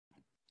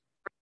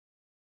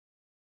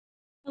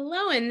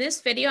Hello, in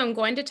this video, I'm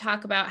going to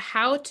talk about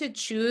how to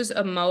choose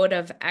a mode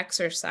of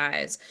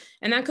exercise.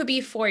 And that could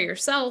be for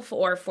yourself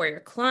or for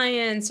your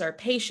clients or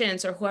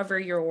patients or whoever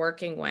you're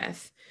working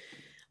with.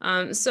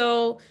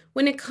 So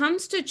when it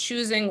comes to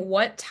choosing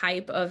what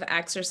type of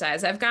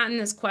exercise, I've gotten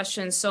this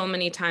question so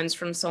many times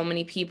from so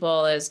many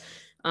people is,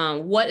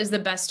 what is the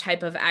best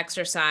type of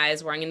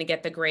exercise where I'm going to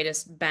get the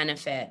greatest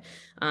benefit?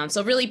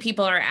 So really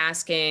people are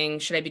asking,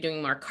 should I be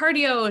doing more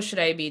cardio? Should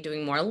I be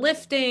doing more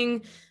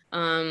lifting?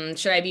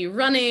 Should I be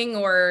running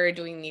or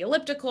doing the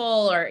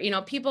elliptical? Or,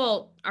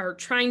 people are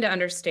trying to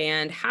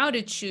understand how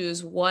to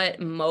choose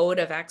what mode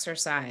of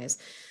exercise.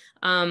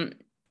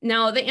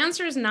 Now, the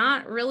answer is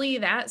not really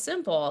that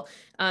simple.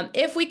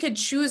 If we could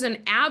choose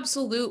an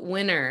absolute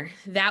winner,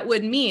 that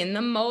would mean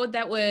the mode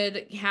that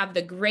would have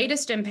the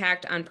greatest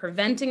impact on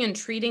preventing and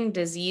treating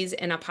disease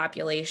in a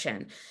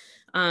population.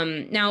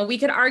 Now, we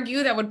could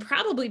argue that would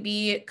probably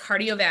be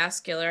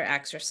cardiovascular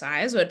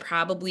exercise, would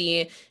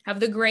probably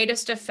have the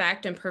greatest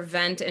effect and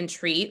prevent and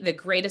treat the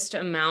greatest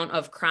amount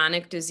of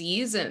chronic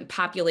disease and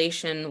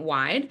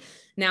population-wide.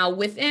 Now,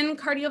 within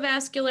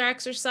cardiovascular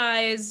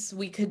exercise,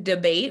 we could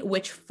debate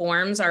which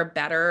forms are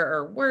better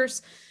or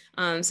worse.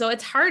 So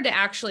it's hard to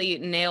actually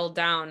nail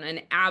down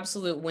an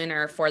absolute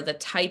winner for the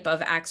type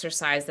of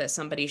exercise that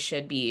somebody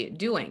should be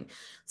doing.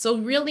 So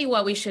really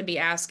what we should be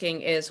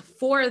asking is,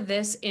 for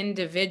this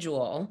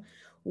individual,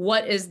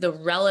 what is the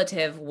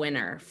relative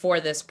winner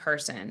for this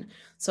person?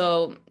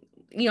 So,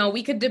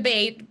 we could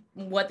debate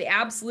what the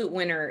absolute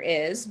winner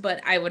is, but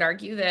I would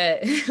argue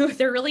that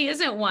there really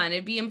isn't one.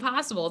 It'd be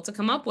impossible to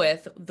come up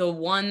with the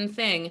one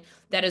thing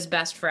that is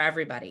best for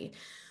everybody.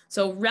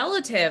 So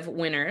relative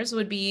winners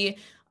would be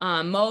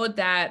mode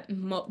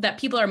that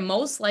people are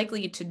most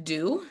likely to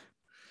do,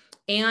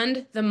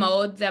 and the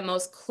mode that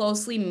most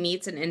closely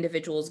meets an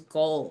individual's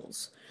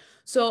goals.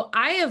 So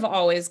I have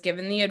always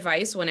given the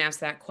advice when asked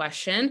that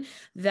question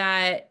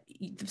that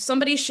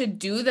somebody should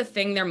do the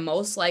thing they're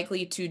most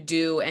likely to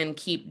do and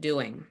keep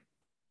doing.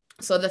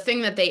 So the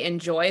thing that they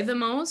enjoy the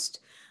most,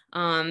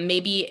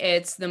 maybe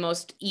it's the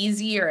most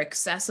easy or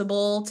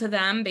accessible to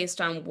them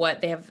based on what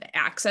they have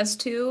access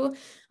to,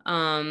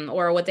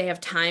 or what they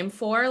have time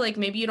for. Like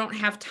maybe you don't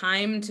have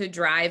time to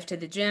drive to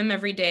the gym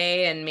every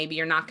day, and maybe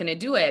you're not going to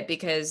do it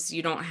because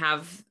you don't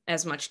have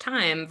as much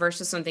time,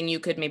 versus something you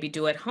could maybe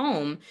do at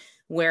home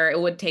where it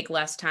would take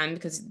less time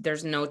because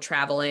there's no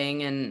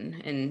traveling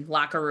and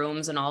locker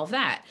rooms and all of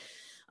that.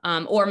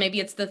 Or maybe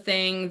it's the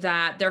thing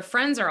that their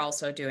friends are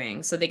also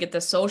doing, so they get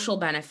the social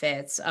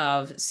benefits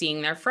of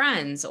seeing their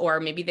friends, or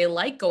maybe they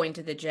like going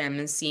to the gym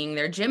and seeing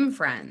their gym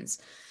friends.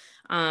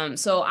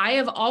 So I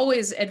have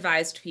always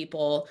advised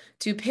people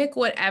to pick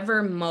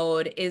whatever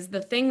mode is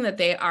the thing that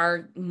they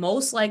are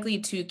most likely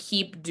to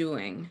keep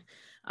doing,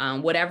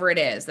 whatever it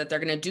is that they're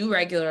going to do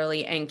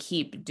regularly and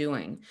keep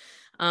doing.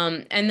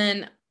 And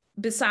then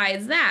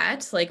besides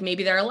that, like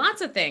maybe there are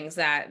lots of things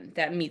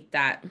that meet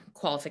that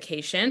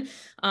qualification,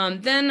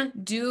 then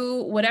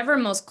do whatever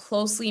most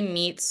closely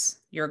meets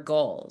your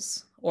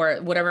goals, or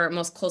whatever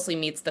most closely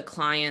meets the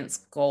client's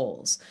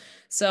goals.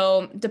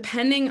 So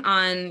depending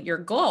on your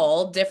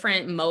goal,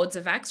 different modes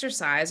of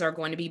exercise are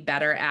going to be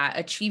better at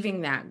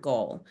achieving that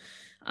goal.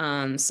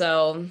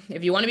 So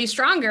if you want to be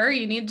stronger,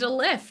 you need to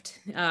lift.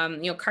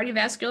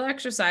 Cardiovascular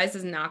exercise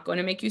is not going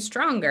to make you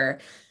stronger.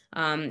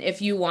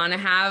 If you want to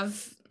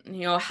have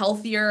a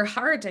healthier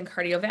heart and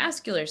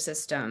cardiovascular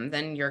system,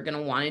 then you're going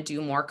to want to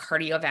do more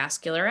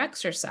cardiovascular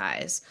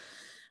exercise.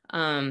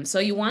 So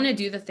you want to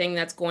do the thing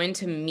that's going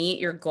to meet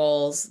your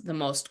goals the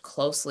most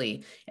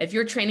closely. If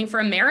you're training for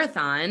a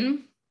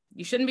marathon,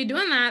 you shouldn't be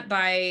doing that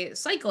by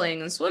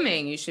cycling and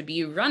swimming. You should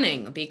be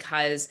running,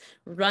 because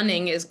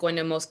running is going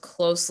to most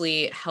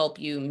closely help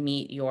you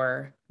meet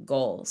your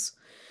goals.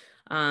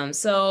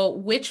 So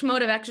which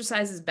mode of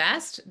exercise is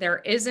best?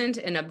 There isn't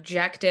an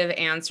objective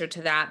answer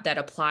to that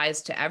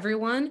applies to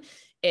everyone.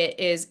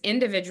 It is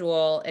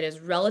individual. It is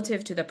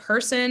relative to the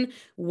person,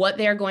 what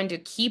they're going to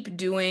keep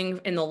doing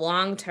in the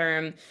long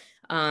term,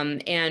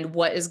 and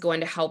what is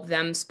going to help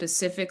them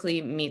specifically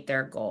meet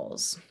their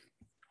goals.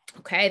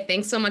 Okay,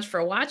 thanks so much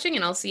for watching,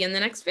 and I'll see you in the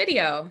next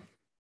video.